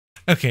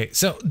Okay,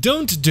 so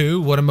don't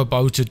do what I'm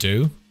about to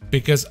do,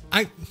 because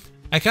I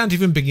can't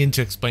even begin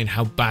to explain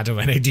how bad of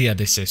an idea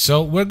this is.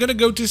 So we're gonna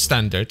go to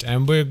standard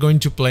and we're going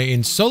to play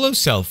in solo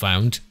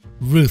self-found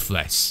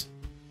Ruthless.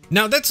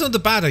 Now that's not a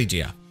bad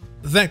idea.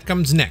 That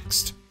comes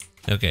next.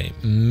 Okay,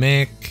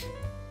 mech,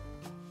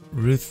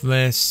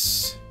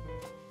 Ruthless,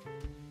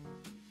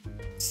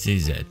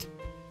 CZ.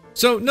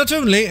 So not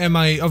only am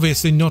I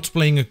obviously not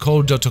playing a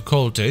cold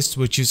occultist,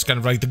 which is kind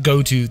of like the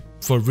go-to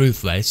for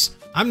Ruthless,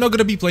 I'm not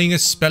gonna be playing a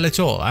spell at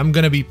all. I'm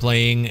gonna be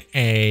playing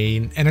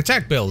an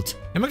attack build.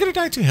 Am I gonna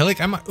die to Hillick?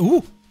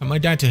 I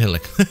might die to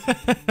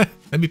Hillick.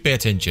 Let me pay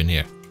attention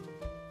here.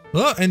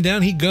 Oh, and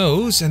down he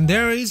goes, and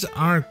there is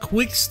our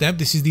quick step.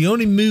 This is the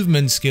only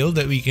movement skill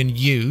that we can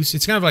use.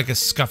 It's kind of like a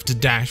scuffed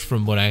dash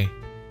from what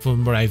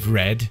I've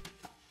read.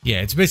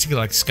 Yeah, it's basically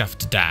like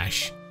scuffed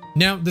dash.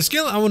 Now, the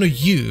skill I want to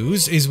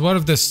use is one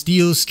of the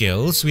steel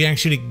skills. We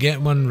actually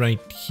get one right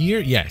here.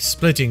 Yes,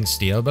 splitting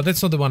steel, but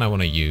that's not the one I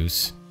want to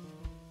use.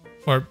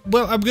 Or,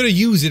 well, I'm gonna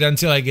use it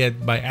until I get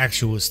my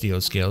actual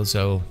steel skill.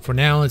 So for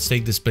now, let's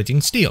take the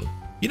splitting steel.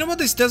 You know what?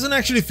 This doesn't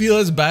actually feel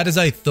as bad as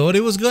I thought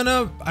it was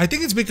gonna. I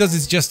think it's because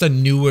it's just a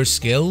newer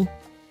skill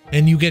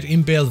and you get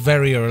impaled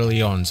very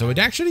early on. So it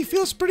actually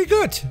feels pretty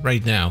good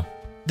right now.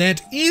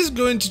 That is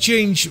going to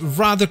change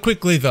rather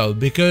quickly though,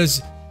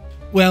 because,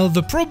 well,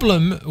 the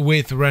problem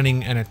with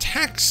running an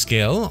attack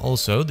skill,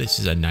 also, this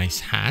is a nice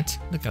hat.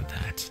 Look at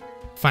that.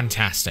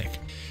 Fantastic.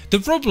 The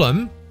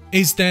problem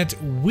is that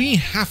we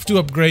have to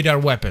upgrade our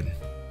weapon.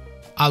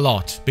 A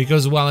lot,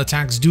 because while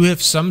attacks do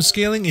have some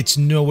scaling, it's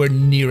nowhere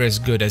near as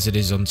good as it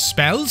is on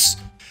spells.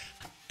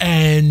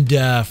 And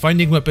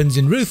finding weapons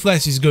in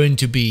Ruthless is going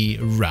to be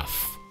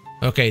rough.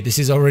 Okay, this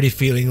is already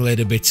feeling a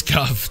little bit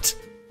scuffed.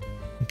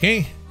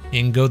 Okay,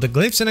 in go the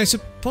glyphs, and I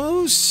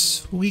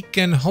suppose we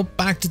can hop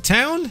back to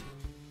town?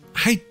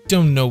 I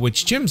don't know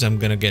which gems I'm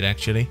gonna get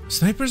actually.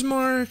 Sniper's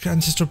Mark,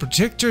 Ancestral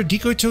Protector,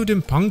 Decoy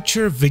Totem,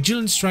 Puncture,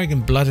 Vigilant Strike,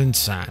 and Blood and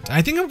Sand.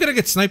 I think I'm gonna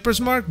get Sniper's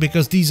Mark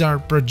because these are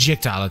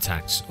projectile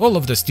attacks. All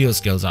of the steel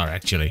skills are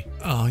actually.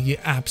 Oh, you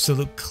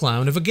absolute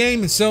clown of a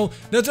game. So,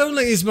 not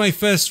only is my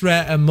first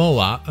rare a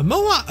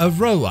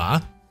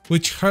Aroa,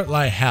 which hurt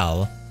like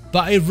hell,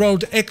 but it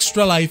rolled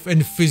extra life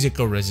and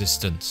physical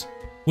resistance,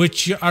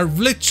 which are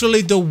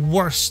literally the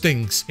worst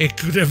things it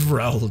could have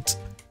rolled.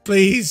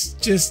 Please,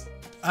 just...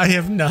 I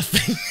have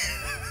nothing.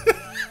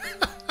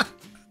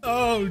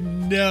 Oh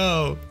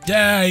no.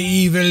 Die,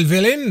 evil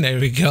villain. There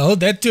we go.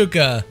 That took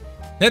a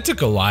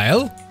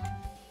while.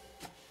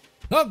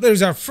 Oh,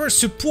 there's our first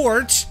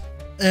support.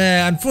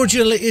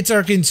 Unfortunately, it's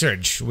Arcane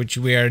Surge, which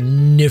we are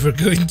never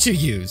going to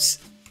use.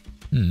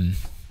 The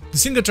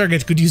single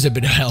target could use a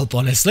bit of help,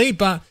 honestly,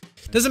 but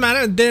doesn't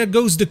matter. There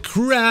goes the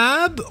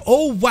crab.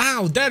 Oh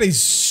wow, that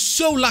is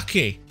so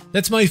lucky.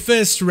 That's my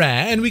first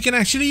rare, and we can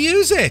actually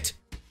use it.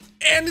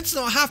 And it's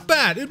not half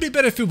bad. It'd be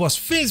better if it was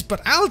Fizz, but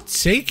I'll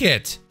take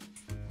it.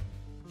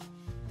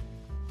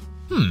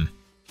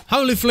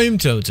 Holy Flame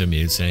Totem,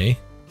 you say?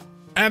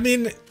 I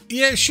mean,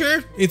 yeah,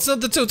 sure. It's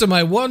not the totem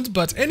I want,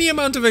 but any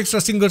amount of extra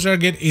single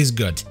target is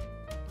good.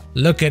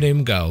 Look at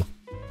him go.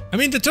 I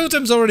mean, the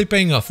totem's already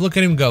paying off. Look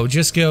at him go.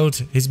 Just killed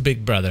his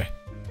big brother.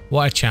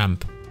 What a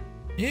champ.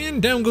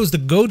 And down goes the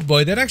Goat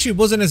Boy. That actually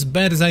wasn't as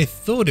bad as I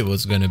thought it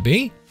was gonna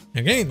be.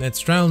 Okay, that's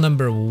trial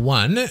number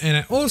 1, and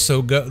I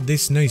also got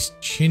this nice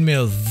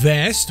chainmail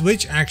vest,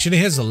 which actually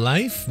has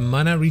life,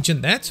 mana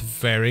regen. That's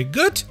very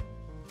good.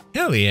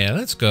 Hell yeah,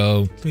 let's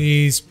go.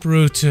 Please,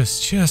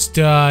 Brutus, just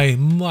die.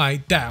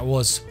 That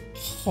was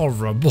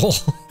horrible.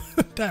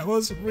 That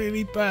was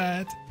really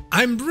bad.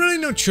 I'm really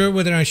not sure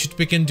whether I should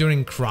pick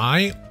Enduring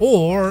Cry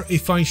or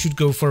if I should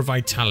go for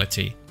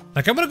Vitality.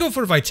 Like, I'm gonna go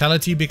for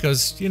Vitality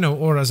because, you know,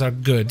 auras are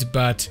good,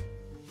 but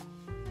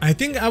I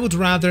think I would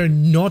rather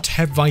not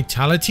have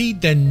Vitality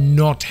than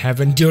not have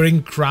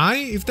Enduring Cry,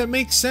 if that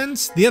makes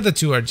sense. The other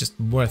two are just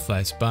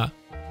worthless, but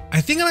I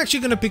think I'm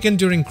actually gonna pick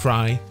Enduring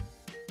Cry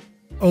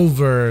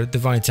over the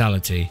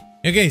Vitality.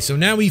 Okay, so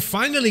now we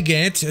finally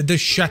get the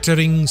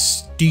Shattering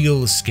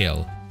Steel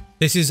skill.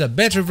 This is a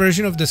better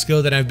version of the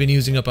skill that I've been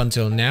using up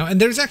until now, and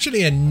there's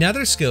actually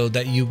another skill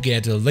that you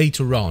get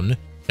later on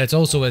that's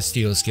also a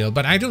steel skill,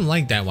 but I don't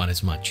like that one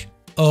as much.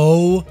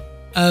 Oh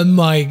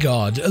my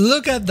god,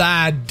 look at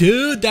that,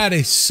 dude. That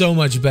is so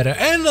much better.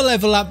 And the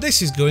level up,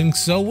 this is going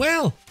so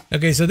well.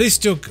 Okay, so this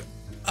took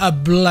a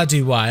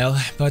bloody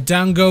while, but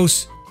down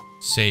goes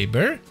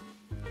Saber.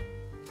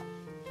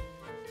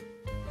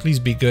 Please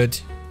be good.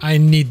 I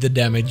need the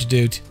damage,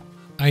 dude.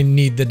 I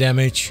need the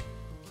damage.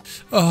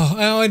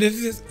 Oh, it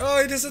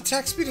has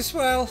attack speed as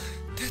well.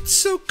 That's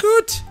so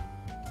good.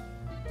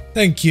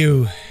 Thank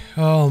you.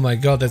 Oh my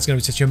god, that's gonna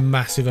be such a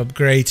massive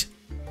upgrade.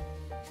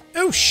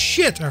 Oh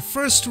shit, our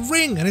first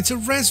ring, and it's a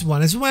res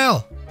one as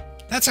well.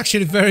 That's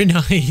actually very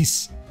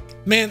nice.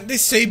 Man,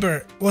 this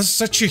Saber was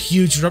such a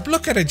huge drop.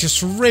 Look at it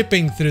just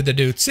ripping through the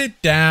dude.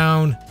 Sit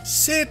down.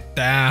 Sit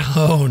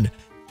down.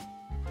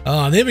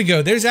 Oh, there we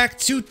go. There's Act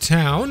 2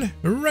 town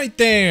right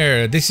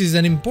there. This is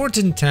an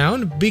important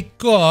town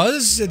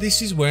because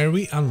this is where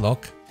we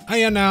unlock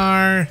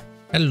Ionar.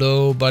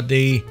 Hello,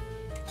 buddy.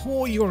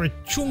 Oh, you're a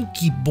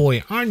chunky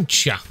boy,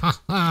 aren't ya?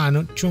 Haha,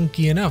 not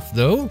chunky enough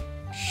though.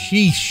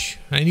 Sheesh,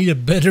 I need a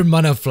better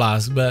mana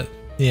flask, but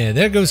yeah,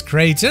 there goes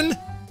Creighton.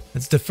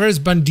 That's the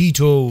first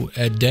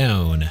bandito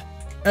down.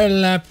 A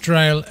lap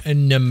trial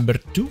number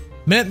 2.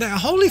 Man, the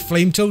Holy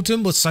Flame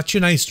Totem was such a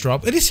nice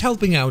drop. It is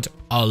helping out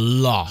a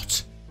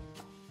lot.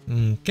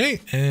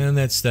 Okay, and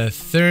that's the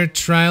third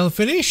trial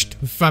finished.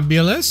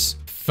 Fabulous.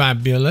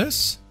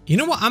 Fabulous. You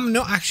know what? I'm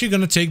not actually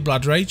going to take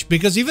Blood Rage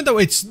because even though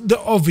it's the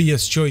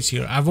obvious choice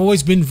here, I've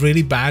always been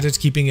really bad at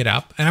keeping it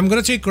up. And I'm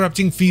going to take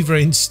Corrupting Fever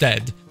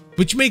instead,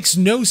 which makes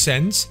no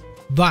sense,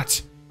 but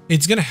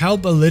it's going to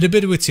help a little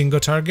bit with single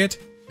target.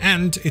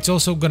 And it's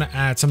also going to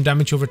add some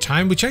damage over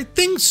time, which I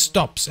think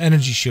stops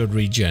energy shield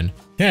regen.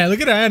 Yeah,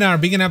 look at Anar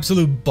being an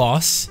absolute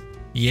boss.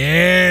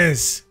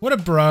 Yes! What a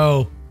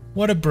bro.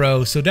 What a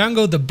bro. So down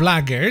go the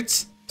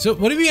Blackguards. So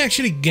what do we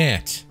actually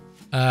get?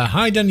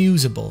 Hide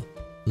unusable.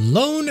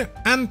 Lone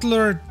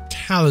Antler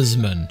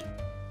Talisman.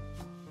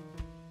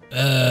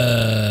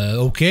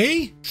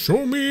 Okay.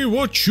 Show me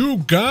what you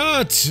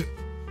got.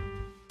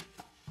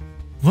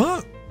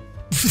 What?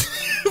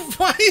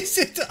 Why is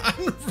it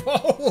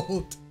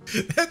unrolled?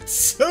 That's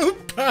so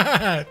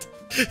bad.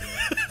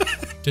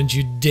 Don't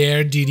you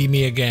dare DD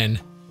me again.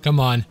 Come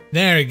on.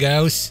 There it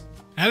goes.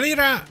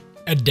 Alira,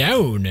 a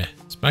down.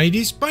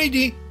 Spidey,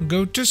 Spidey,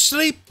 go to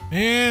sleep.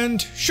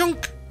 And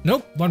shunk.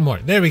 Nope, one more.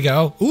 There we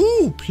go.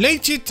 Ooh,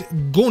 plated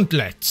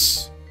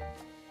gauntlets.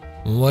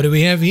 What do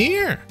we have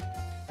here?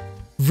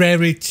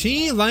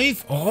 Rarity,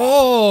 life.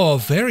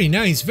 Oh, very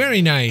nice,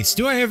 very nice.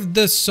 Do I have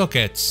the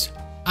sockets?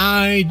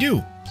 I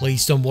do.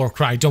 Please don't war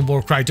cry, don't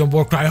war cry, don't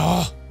war cry.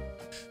 Oh,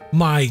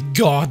 my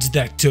God,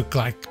 that took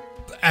like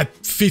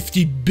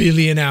 50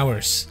 billion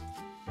hours.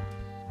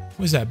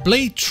 What's that?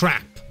 Blade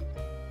Trap.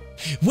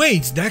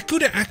 Wait, that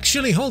could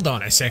actually, hold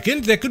on a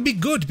second, that could be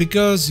good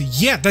because,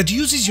 yeah, that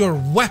uses your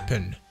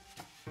weapon.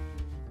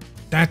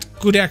 That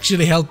could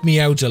actually help me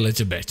out a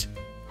little bit.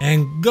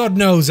 And God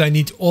knows I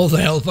need all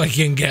the help I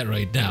can get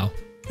right now.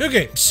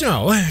 Okay,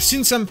 so,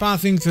 since I'm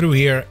pathing through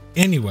here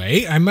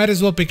anyway, I might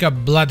as well pick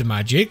up Blood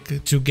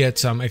Magic to get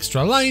some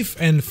extra life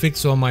and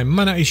fix all my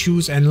mana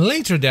issues, and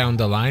later down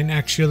the line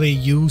actually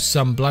use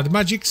some Blood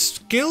Magic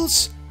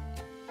skills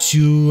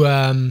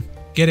to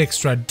get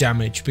extra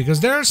damage, because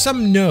there are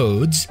some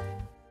nodes,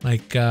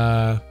 like,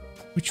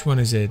 which one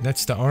is it?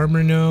 That's the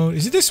armor node.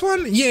 Is it this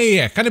one?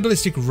 Yeah,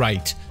 Cannibalistic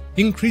Rite.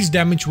 Increase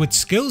damage with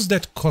skills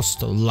that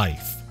cost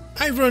life.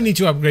 I really need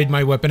to upgrade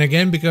my weapon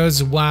again,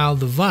 because while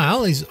the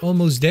Vial is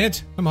almost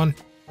dead, come on,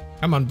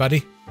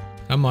 buddy,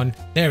 come on,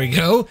 there we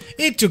go.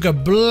 It took a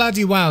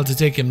bloody while to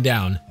take him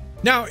down.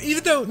 Now,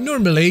 even though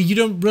normally you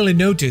don't really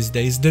notice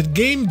this, the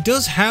game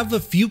does have a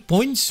few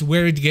points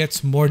where it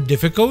gets more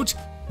difficult.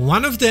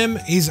 One of them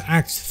is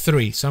Act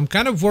 3, so I'm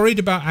kind of worried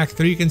about Act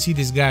 3. You can see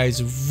this guy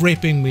is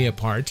ripping me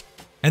apart.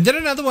 And then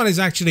another one is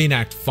actually in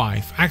Act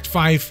 5. Act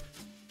 5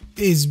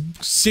 is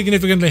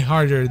significantly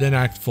harder than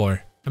Act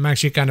 4. I'm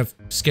actually kind of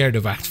scared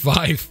of Act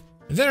 5.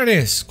 There it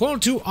is, call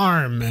to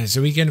arm,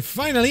 so we can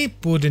finally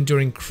put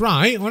Enduring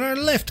Cry on our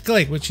left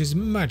click, which is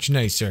much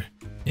nicer.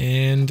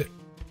 And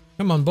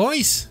come on,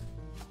 boys.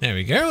 There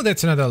we go,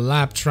 that's another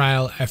lab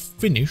trial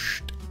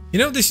finished. You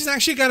know, this is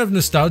actually kind of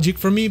nostalgic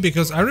for me,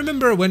 because I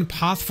remember when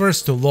Path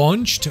first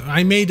launched,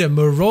 I made a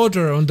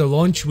Marauder on the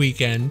launch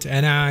weekend,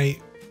 and I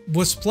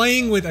was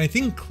playing with, I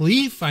think,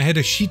 Cleave. I had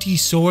a shitty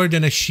sword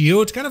and a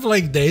shield, kind of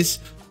like this.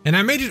 And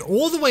I made it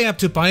all the way up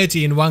to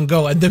Piety in one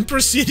go, and then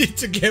proceeded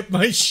to get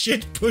my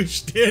shit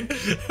pushed in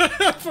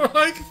for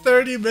like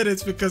 30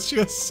 minutes because she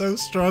was so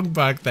strong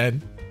back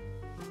then.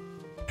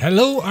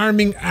 Hello,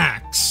 Arming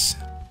Axe.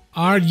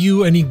 Are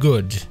you any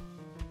good?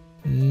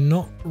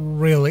 Not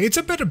really. It's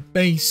a better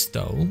base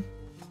though.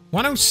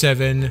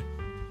 107.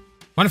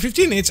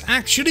 115, it's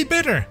actually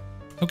better.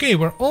 Okay,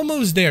 we're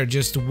almost there.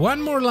 Just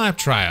one more lap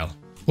trial.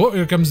 Oh,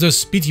 here comes the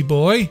Spitty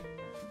boy.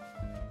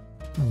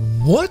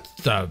 What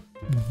the...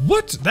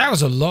 What? That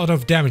was a lot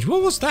of damage.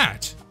 What was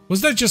that?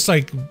 Was that just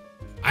like...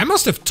 I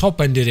must have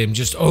top-ended him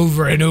just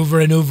over and over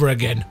and over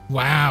again.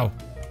 Wow.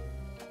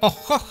 Oh,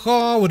 ho,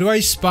 ho. What do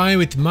I spy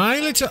with my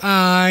little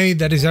eye?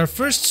 That is our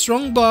first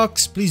strong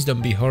box. Please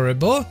don't be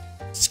horrible.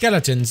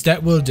 Skeletons,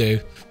 that will do.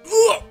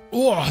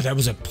 Oh, that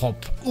was a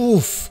pop.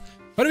 Oof.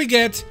 What do we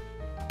get?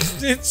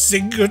 It's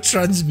single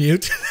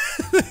transmute.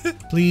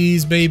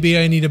 Please, baby,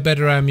 I need a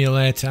better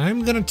amulet.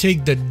 I'm gonna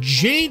take the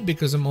jade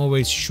because I'm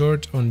always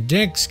short on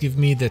dex. Give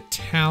me the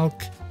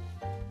talc.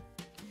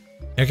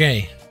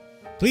 Okay.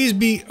 Please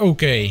be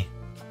okay.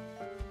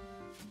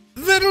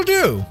 That'll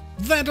do.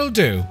 That'll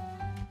do.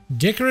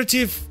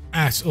 Decorative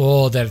ass.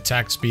 Oh, that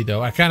attack speed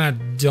though. I kinda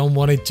don't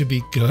want it to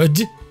be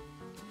good.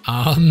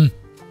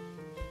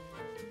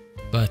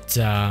 But,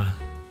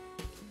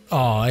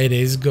 oh, it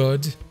is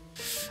good.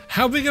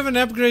 How big of an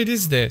upgrade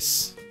is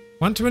this?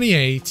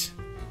 128.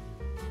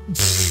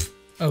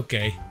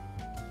 Okay.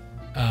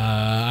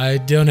 I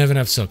don't have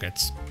enough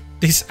sockets.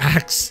 This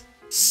axe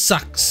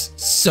sucks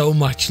so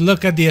much.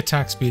 Look at the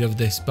attack speed of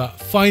this.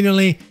 But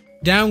finally,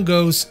 down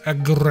goes a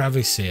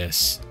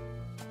Gravicius.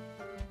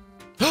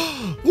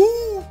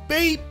 Ooh,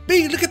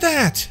 baby, look at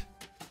that.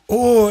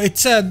 Oh,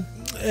 it's a,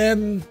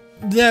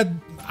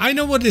 I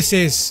know what this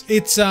is.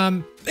 It's,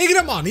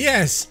 Ignomon,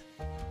 yes.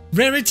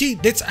 Rarity,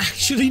 that's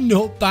actually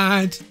not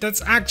bad.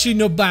 That's actually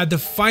not bad. The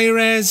fire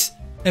res,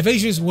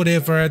 evasion is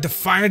whatever. The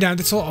fire down,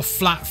 that's all a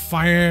flat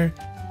fire.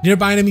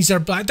 Nearby enemies are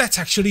black. That's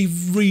actually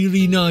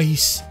really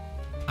nice.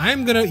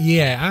 I'm gonna,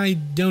 yeah, I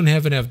don't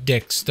have enough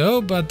dex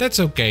though, but that's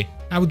okay.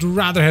 I would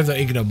rather have the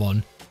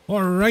Ignomon.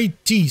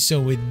 Alrighty,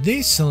 so with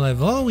this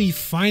level, we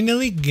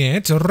finally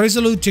get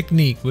Resolute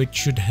Technique, which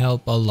should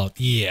help a lot.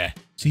 Yeah.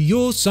 So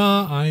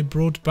Yosa, I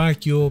brought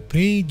back your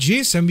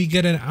pages, and we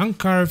get an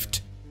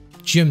uncarved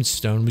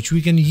gemstone, which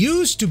we can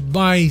use to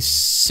buy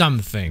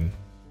something.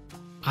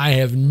 I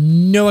have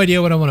no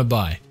idea what I want to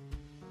buy.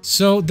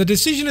 So the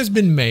decision has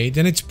been made,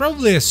 and it's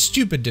probably a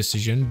stupid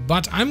decision,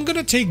 but I'm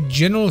gonna take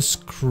General's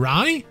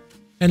Cry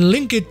and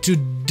link it to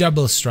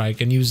Double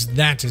Strike and use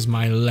that as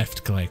my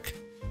left click.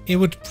 It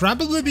would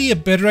probably be a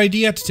better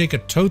idea to take a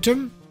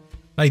totem,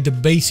 like the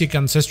basic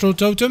ancestral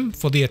totem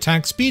for the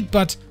attack speed,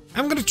 but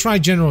I'm gonna try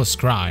General's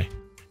Cry.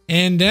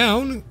 And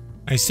down,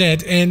 I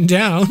said, and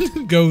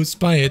down goes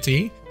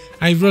Piety.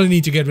 I really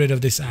need to get rid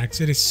of this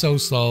axe, it is so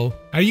slow.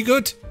 Are you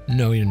good?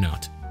 No, you're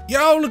not.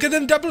 Yo, look at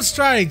them double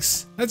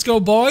strikes! Let's go,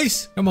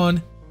 boys! Come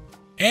on.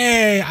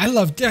 Hey, I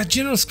love that.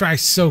 General's Cry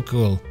is so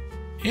cool.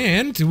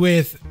 And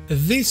with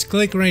this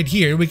click right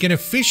here, we can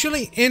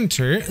officially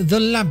enter the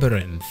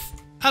labyrinth.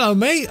 Hello,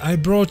 mate. I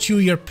brought you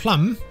your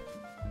plum.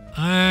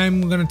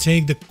 I'm gonna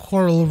take the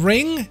coral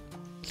ring.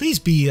 Please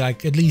be,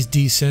 like, at least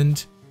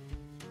decent.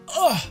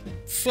 Oh,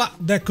 flat.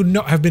 That could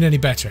not have been any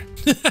better.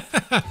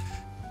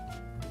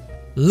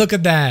 Look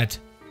at that.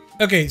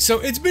 Okay, so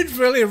it's been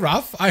really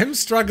rough. I'm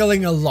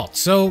struggling a lot.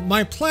 So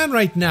my plan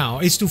right now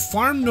is to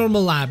farm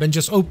normal lab and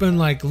just open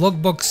like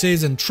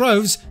logboxes and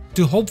troves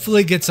to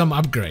hopefully get some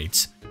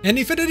upgrades. And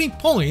if at any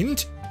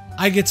point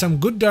I get some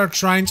good dark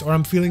shrines or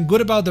I'm feeling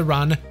good about the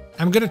run,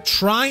 I'm gonna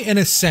try and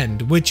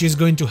ascend, which is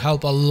going to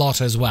help a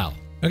lot as well.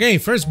 Okay,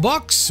 first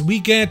box, we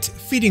get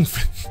feeding.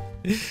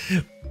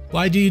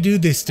 Why do you do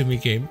this to me,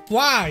 game?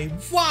 Why?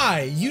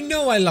 Why? You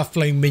know I love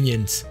playing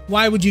minions.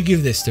 Why would you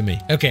give this to me?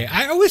 Okay,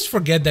 I always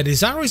forget that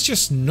Izaro is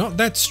just not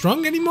that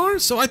strong anymore,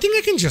 so I think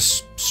I can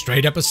just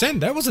straight up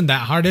ascend. That wasn't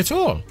that hard at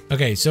all.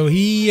 Okay, so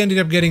he ended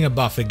up getting a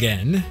buff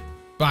again,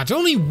 but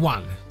only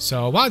one.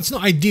 So while it's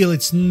not ideal,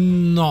 it's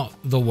not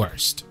the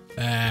worst.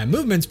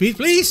 Movement speed,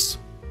 please.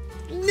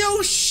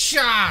 No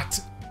shot!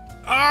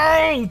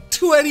 Oh,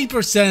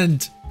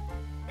 20%.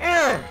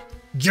 Ugh.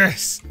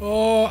 Yes!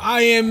 Oh,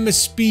 I am a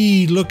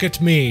speed, look at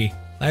me.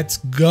 Let's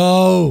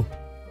go.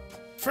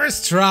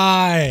 First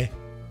try.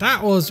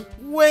 That was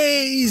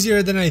way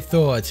easier than I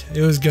thought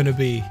it was gonna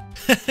be.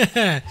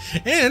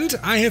 And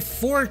I have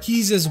 4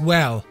 keys as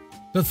well.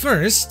 But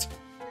first,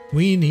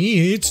 we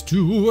need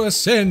to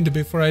ascend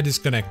before I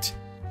disconnect.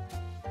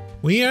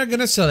 We are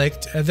gonna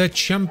select the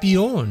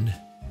champion.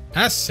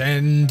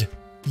 Ascend.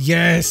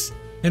 Yes!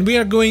 And we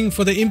are going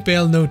for the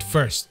impale node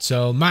first,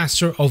 so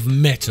Master of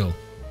Metal.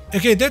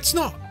 Okay, that's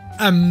not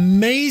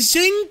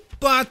amazing,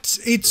 but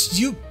it's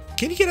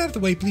Can you get out of the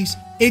way, please?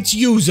 It's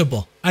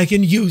usable. I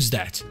can use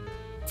that.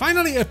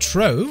 Finally, a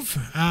trove.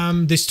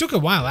 This took a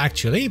while,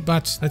 actually,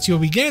 but let's see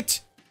what we get.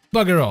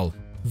 Bugger all.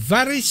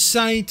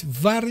 Varicite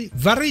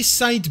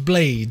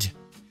Blade.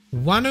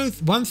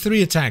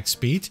 103 attack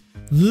speed.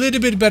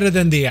 Little bit better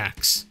than the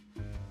axe.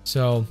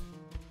 So,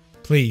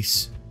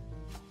 please.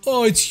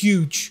 Oh, it's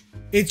huge.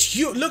 It's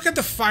huge. Look at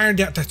the fire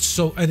down. That's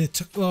so... And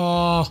it...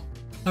 Oh,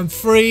 I'm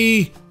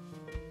free.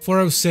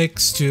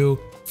 406 to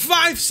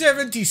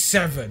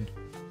 577.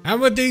 And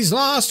with these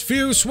last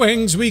few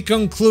swings, we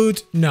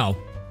conclude... No.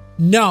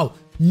 No.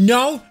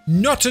 No.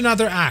 Not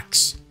another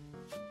axe.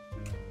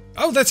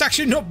 Oh, that's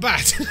actually not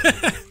bad.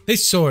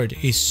 This sword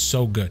is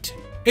so good.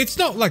 It's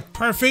not like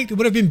perfect. It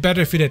would have been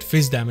better if it had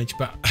fizz damage,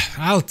 but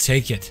I'll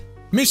take it.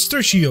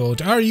 Mr.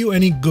 Shield, are you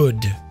any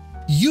good?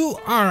 You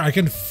are. I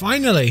can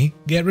finally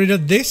get rid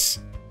of this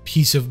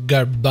piece of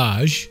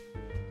garbage.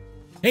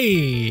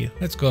 Hey,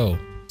 let's go.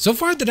 So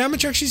far, the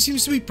damage actually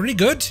seems to be pretty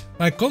good.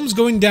 My com's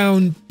going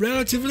down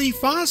relatively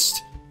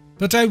fast,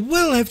 but I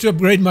will have to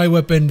upgrade my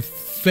weapon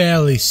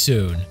fairly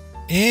soon.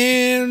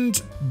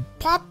 And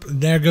pop,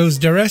 there goes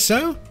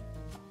Deresso.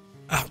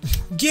 Oh,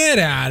 get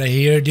out of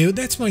here, dude.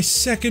 That's my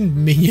second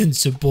minion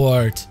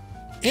support.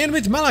 And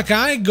with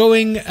Malachi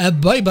going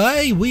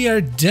bye-bye, we are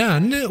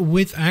done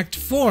with Act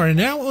 4.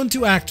 Now on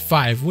to Act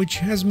 5, which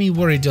has me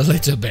worried a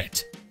little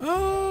bit.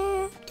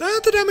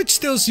 The damage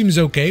still seems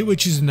okay,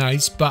 which is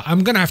nice, but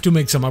I'm gonna have to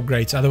make some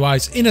upgrades,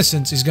 otherwise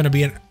Innocence is gonna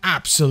be an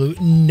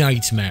absolute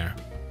nightmare.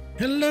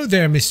 Hello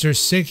there, Mr.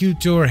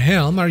 Secutor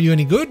Helm, are you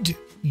any good?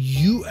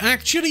 You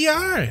actually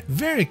are!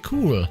 Very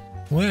cool.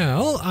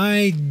 Well,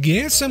 I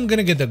guess I'm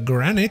gonna get the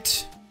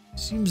granite.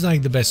 Seems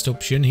like the best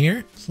option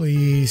here.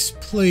 Please,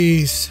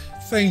 please,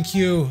 thank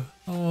you.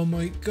 Oh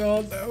my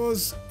god, that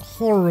was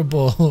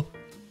horrible.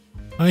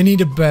 I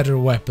need a better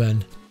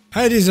weapon.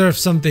 I deserve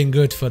something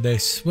good for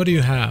this. What do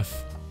you have?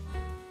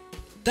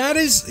 That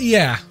is,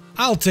 yeah,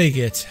 I'll take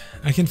it.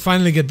 I can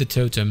finally get the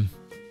totem.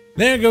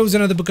 There goes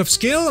another book of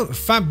skill.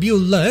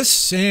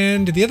 Fabulous.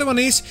 And the other one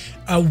is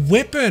a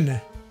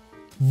weapon.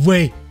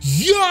 Wait.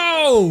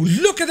 Yo!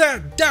 Look at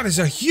that. That is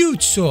a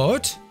huge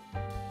sword.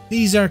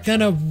 These are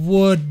kind of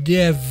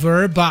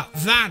whatever, but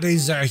that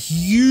is a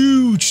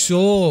huge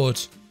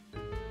sword.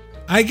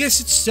 I guess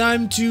it's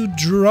time to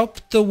drop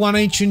the 1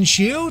 ancient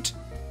shield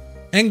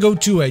and go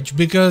 2 edge,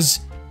 because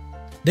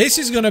this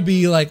is gonna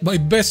be like my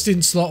best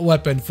in slot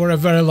weapon for a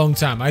very long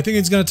time. I think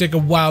it's gonna take a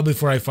while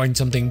before I find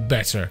something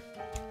better.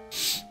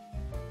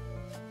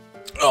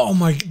 Oh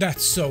my,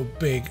 that's so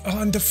big.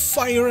 Oh, and the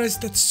fire is,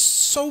 that's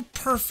so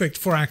perfect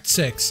for Act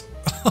 6.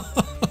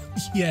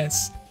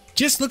 Yes.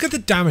 Just look at the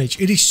damage.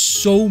 It is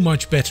so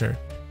much better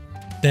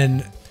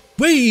than...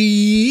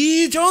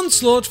 Wait!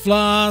 Onslaught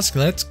Flask.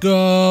 Let's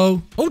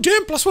go. Oh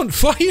damn, +1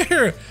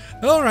 fire.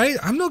 Alright,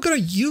 I'm not gonna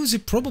use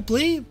it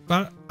probably,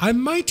 but I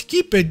might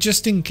keep it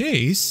just in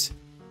case.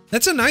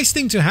 That's a nice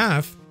thing to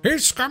have.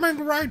 It's coming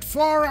right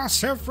for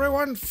us,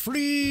 everyone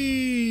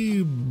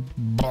flee!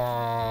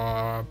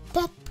 Pop!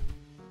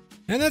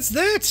 And that's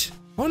that!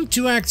 On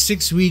to Act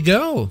 6 we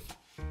go!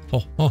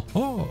 Ho ho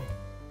ho!